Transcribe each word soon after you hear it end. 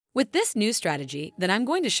With this new strategy that I'm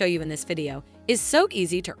going to show you in this video is so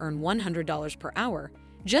easy to earn $100 per hour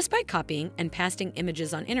just by copying and pasting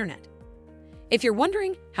images on internet. If you're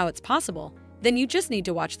wondering how it's possible, then you just need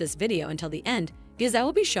to watch this video until the end because I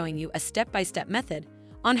will be showing you a step-by-step method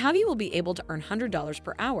on how you will be able to earn $100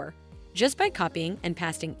 per hour just by copying and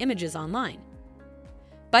pasting images online.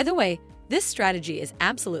 By the way, this strategy is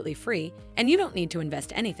absolutely free and you don't need to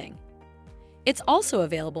invest anything. It's also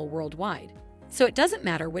available worldwide, so it doesn't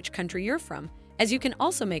matter which country you're from, as you can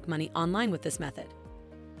also make money online with this method.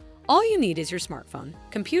 All you need is your smartphone,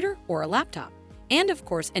 computer, or a laptop, and of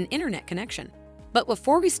course an internet connection. But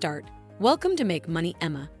before we start, welcome to Make Money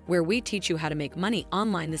Emma, where we teach you how to make money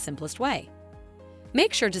online the simplest way.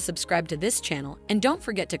 Make sure to subscribe to this channel and don't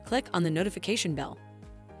forget to click on the notification bell.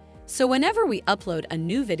 So whenever we upload a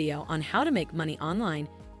new video on how to make money online,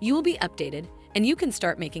 you will be updated and you can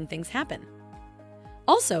start making things happen.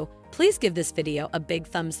 Also, please give this video a big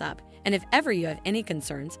thumbs up, and if ever you have any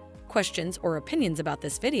concerns, questions, or opinions about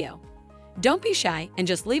this video, don't be shy and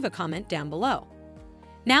just leave a comment down below.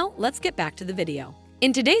 Now, let's get back to the video.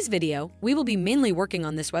 In today's video, we will be mainly working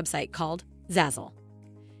on this website called Zazzle.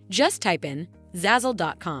 Just type in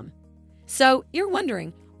Zazzle.com. So, you're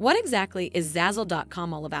wondering, what exactly is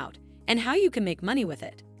Zazzle.com all about, and how you can make money with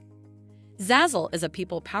it? Zazzle is a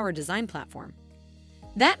people-powered design platform.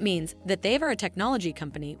 That means that they are a technology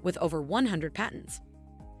company with over 100 patents.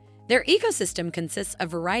 Their ecosystem consists of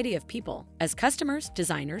a variety of people as customers,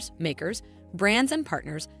 designers, makers, brands, and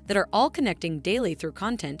partners that are all connecting daily through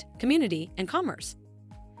content, community, and commerce.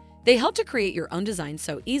 They help to create your own design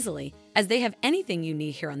so easily as they have anything you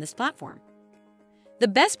need here on this platform. The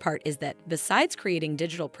best part is that besides creating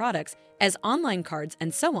digital products as online cards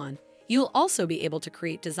and so on, you'll also be able to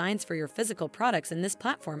create designs for your physical products in this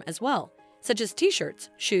platform as well, such as t-shirts,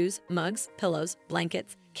 shoes, mugs, pillows,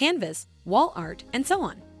 blankets, canvas, wall art, and so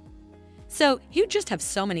on. So you just have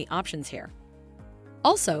so many options here.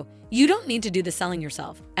 Also, you don't need to do the selling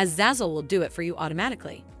yourself, as Zazzle will do it for you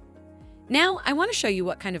automatically. Now, I want to show you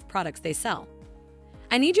what kind of products they sell.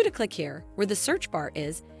 I need you to click here where the search bar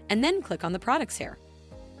is and then click on the products here.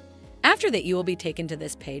 After that, you will be taken to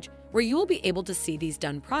this page where you will be able to see these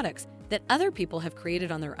done products that other people have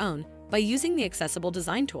created on their own by using the accessible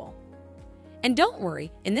design tool. And don't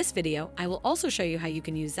worry, in this video, I will also show you how you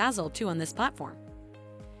can use Zazzle too on this platform.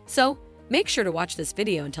 So, make sure to watch this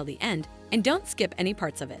video until the end and don't skip any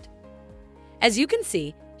parts of it. As you can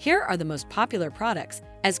see, here are the most popular products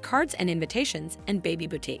as cards and invitations and baby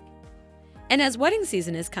boutique. And as wedding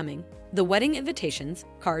season is coming, the wedding invitations,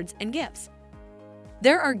 cards, and gifts.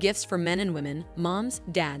 There are gifts for men and women, moms,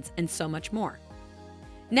 dads, and so much more.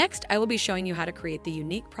 Next, I will be showing you how to create the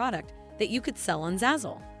unique product that you could sell on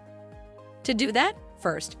Zazzle. To do that,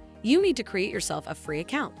 first, you need to create yourself a free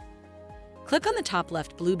account. Click on the top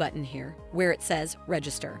left blue button here where it says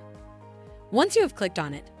Register. Once you have clicked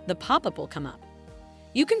on it, the pop-up will come up.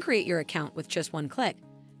 You can create your account with just one click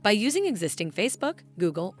by using existing Facebook,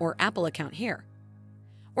 Google, or Apple account here.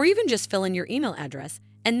 Or even just fill in your email address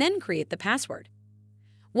and then create the password.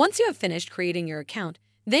 Once you have finished creating your account,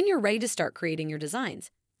 then you're ready to start creating your designs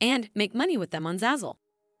and make money with them on Zazzle.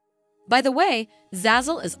 By the way,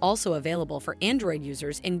 Zazzle is also available for Android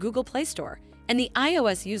users in Google Play Store, and the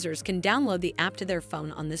iOS users can download the app to their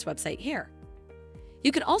phone on this website here.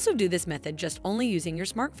 You can also do this method just only using your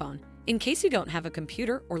smartphone, in case you don't have a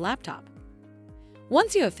computer or laptop.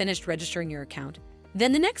 Once you have finished registering your account,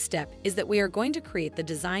 then the next step is that we are going to create the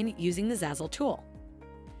design using the Zazzle tool.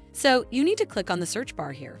 So you need to click on the search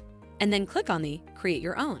bar here, and then click on the Create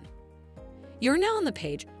Your Own. You're now on the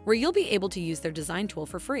page where you'll be able to use their design tool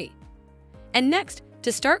for free. And next,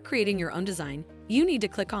 to start creating your own design, you need to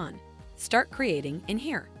click on Start Creating in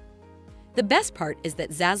here. The best part is that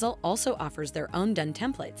Zazzle also offers their own done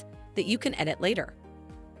templates that you can edit later.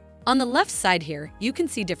 On the left side here, you can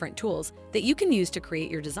see different tools that you can use to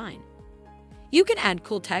create your design. You can add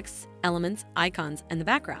cool texts, elements, icons, and the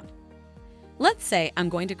background. Let's say I'm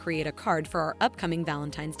going to create a card for our upcoming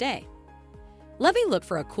Valentine's Day. Let me look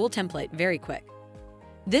for a cool template very quick.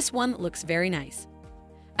 This one looks very nice.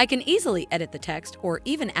 I can easily edit the text or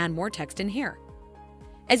even add more text in here.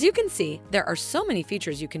 As you can see, there are so many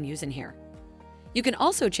features you can use in here. You can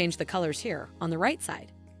also change the colors here on the right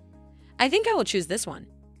side. I think I will choose this one.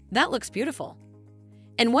 That looks beautiful.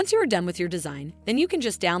 And once you are done with your design, then you can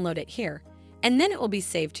just download it here, and then it will be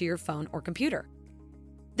saved to your phone or computer.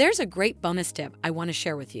 There's a great bonus tip I want to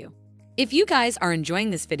share with you. If you guys are enjoying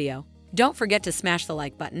this video, don't forget to smash the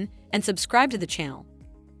like button and subscribe to the channel.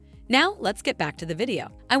 Now, let's get back to the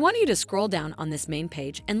video. I want you to scroll down on this main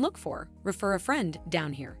page and look for Refer a Friend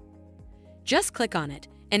down here. Just click on it,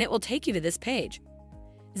 and it will take you to this page.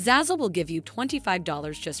 Zazzle will give you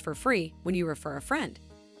 $25 just for free when you refer a friend.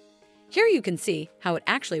 Here you can see how it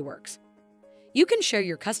actually works. You can share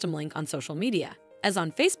your custom link on social media, as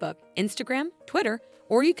on Facebook, Instagram, Twitter,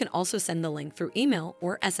 or you can also send the link through email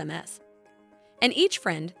or SMS. And each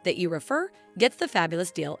friend that you refer gets the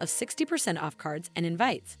fabulous deal of 60% off cards and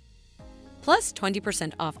invites, plus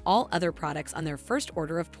 20% off all other products on their first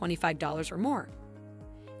order of $25 or more.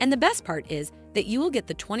 And the best part is that you will get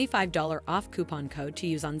the $25 off coupon code to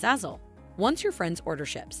use on Zazzle once your friend's order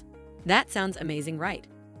ships. That sounds amazing, right?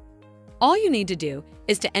 All you need to do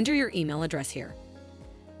is to enter your email address here.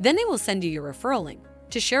 Then they will send you your referral link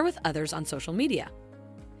to share with others on social media.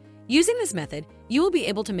 Using this method, you will be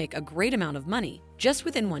able to make a great amount of money just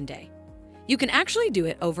within one day. You can actually do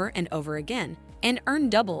it over and over again and earn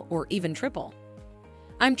double or even triple.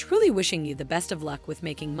 I'm truly wishing you the best of luck with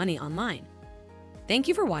making money online. Thank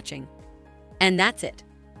you for watching. And that's it.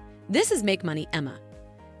 This is Make Money Emma.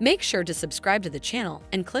 Make sure to subscribe to the channel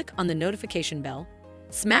and click on the notification bell,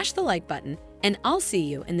 smash the like button, and I'll see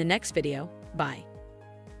you in the next video. Bye.